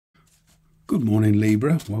Good morning,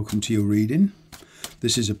 Libra. Welcome to your reading.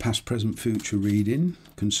 This is a past, present, future reading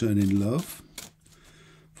concerning love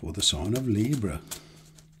for the sign of Libra.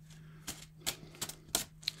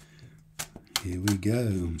 Here we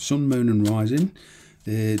go. Sun, moon and rising.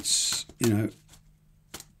 It's, it's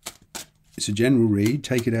a general read.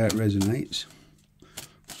 Take it how it resonates.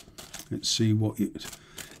 Let's see what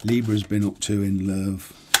Libra's been up to in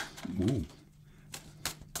love. Ooh.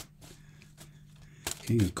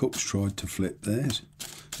 King of Cups tried to flip there.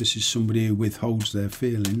 This is somebody who withholds their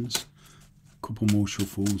feelings. A couple more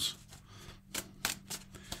shuffles.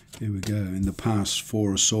 Here we go. In the past,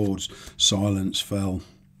 Four of Swords, silence fell.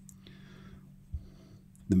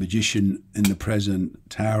 The Magician in the present,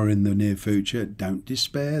 Tower in the near future. Don't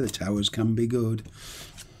despair, the towers can be good.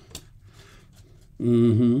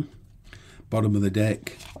 Bottom of the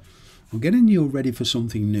deck. I'm getting you ready for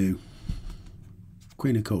something new.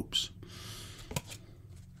 Queen of Cups.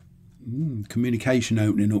 Communication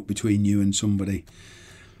opening up between you and somebody.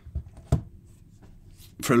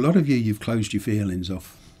 For a lot of you, you've closed your feelings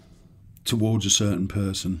off towards a certain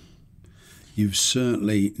person. You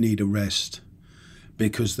certainly need a rest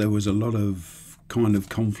because there was a lot of kind of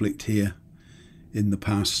conflict here in the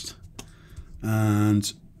past,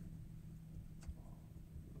 and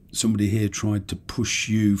somebody here tried to push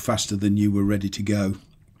you faster than you were ready to go.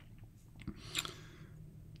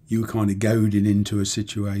 You were kind of goaded into a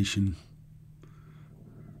situation.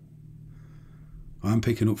 I'm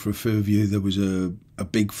picking up for a few of you, there was a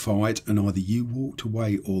big fight and either you walked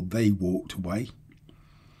away or they walked away.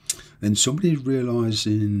 Then somebody's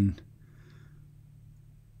realising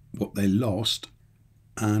what they lost,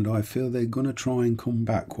 and I feel they're going to try and come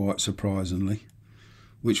back quite surprisingly,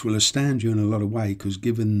 which will astound you in a lot of ways, because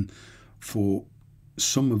given for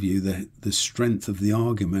some of you the strength of the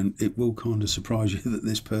argument, it will kind of surprise you that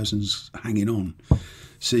this person's hanging on.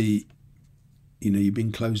 See, you've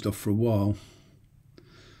been closed off for a while,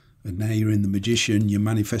 and now you're in the Magician. You're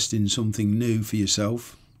manifesting something new for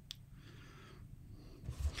yourself.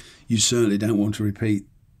 You certainly don't want to repeat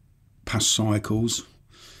past cycles.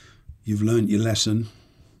 You've learnt your lesson.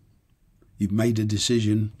 You've made a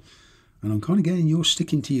decision, and I'm kind of getting you're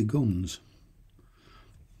sticking to your guns.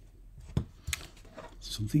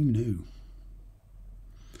 Something new.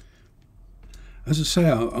 As I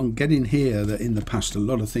say, I'm getting here that in the past a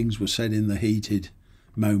lot of things were said in the heated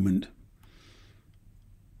moment.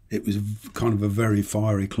 It was kind of a very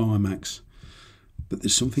fiery climax, but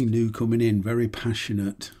there's something new coming in, very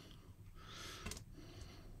passionate.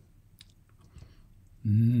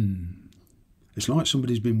 It's like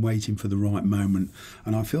somebody's been waiting for the right moment,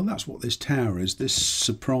 and I feel that's what this Tower is, this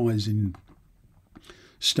surprising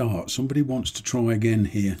start. Somebody wants to try again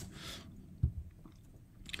here.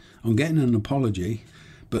 I'm getting an apology,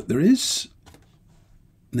 but there is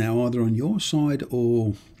now either on your side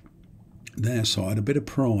or their side a bit of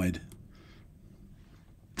pride.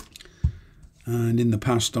 And in the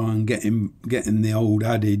past I'm getting the old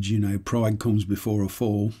adage, pride comes before a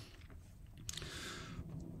fall.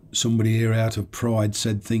 Somebody here out of pride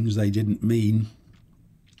said things they didn't mean.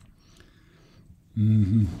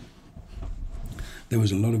 There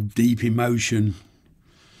was a lot of deep emotion.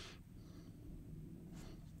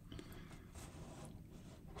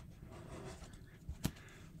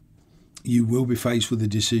 You will be faced with a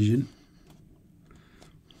decision.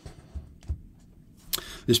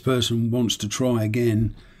 This person wants to try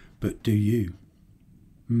again, but do you?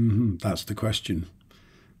 That's the question.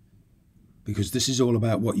 Because this is all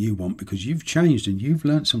about what you want, because you've changed and you've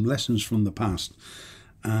learnt some lessons from the past.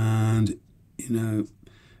 And,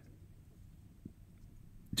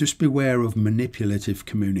 just beware of manipulative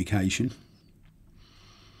communication.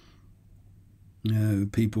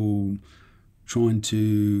 People trying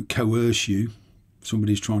to coerce you.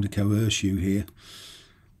 Somebody's trying to coerce you here.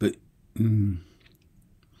 But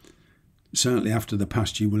certainly after the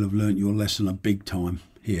past, you will have learnt your lesson a big time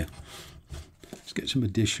here. Let's get some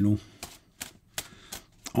additional.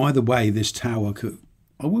 Either way, this Tower could,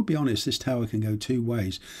 I will be honest, this Tower can go two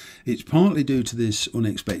ways. It's partly due to this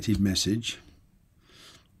unexpected message,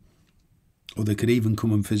 or they could even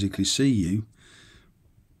come and physically see you,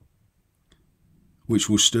 which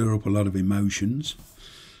will stir up a lot of emotions.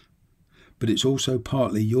 But it's also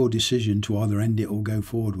partly your decision to either end it or go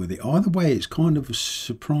forward with it. Either way, it's kind of a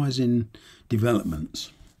surprising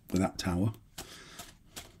developments for that Tower.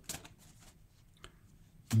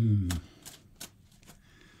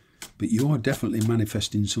 But you are definitely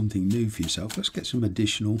manifesting something new for yourself. Let's get some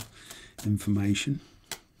additional information.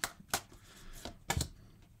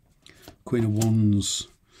 Queen of Wands,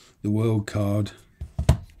 the World card,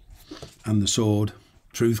 and the Sword.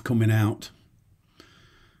 Truth coming out.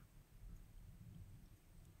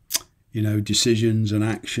 you know, decisions and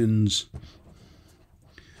actions.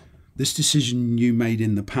 This decision you made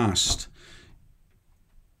in the past,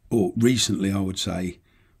 or recently I would say,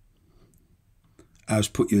 has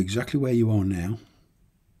put you exactly where you are now.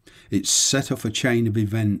 It's set off a chain of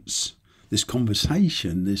events. This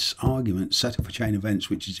conversation, this argument, set off a chain of events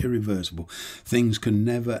which is irreversible. Things can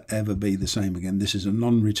never ever be the same again. This is a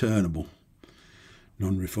non-returnable,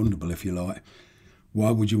 non-refundable if you like.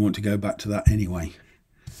 Why would you want to go back to that anyway?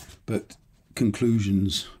 But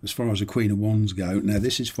conclusions, as far as the Queen of Wands go, now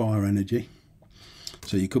this is fire energy.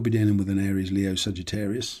 So you could be dealing with an Aries, Leo,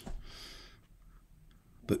 Sagittarius.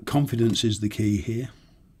 But confidence is the key here.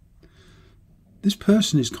 This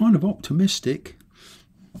person is kind of optimistic.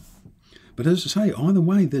 But as I say, either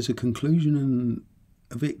way, there's a conclusion and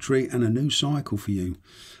a victory and a new cycle for you.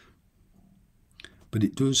 But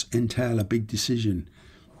it does entail a big decision.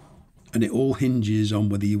 And it all hinges on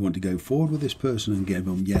whether you want to go forward with this person and give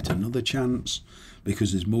them yet another chance,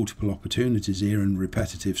 because there's multiple opportunities here and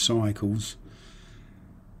repetitive cycles.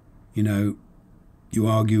 You know, you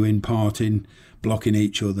arguing, parting, blocking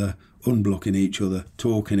each other, unblocking each other,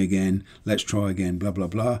 talking again, let's try again, blah, blah,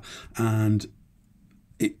 blah. And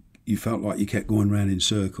you felt like you kept going round in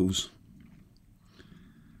circles.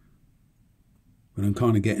 But I'm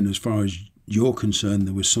kind of getting, as far as you're concerned,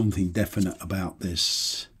 there was something definite about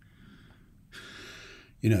this,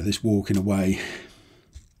 you know, this walking away.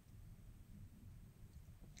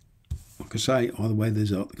 Like I say, either way,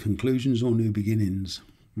 there's conclusions or new beginnings.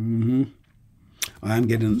 I am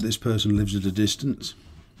getting that this person lives at a distance.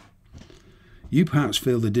 You perhaps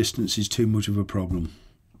feel the distance is too much of a problem.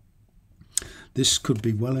 This could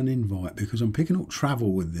be well an invite, because I'm picking up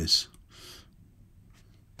travel with this.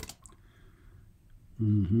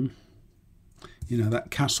 You know, that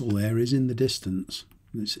castle there is in the distance.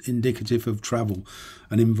 It's indicative of travel,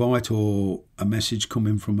 an invite or a message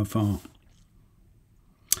coming from afar.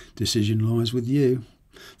 Decision lies with you.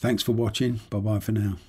 Thanks for watching. Bye-bye for now.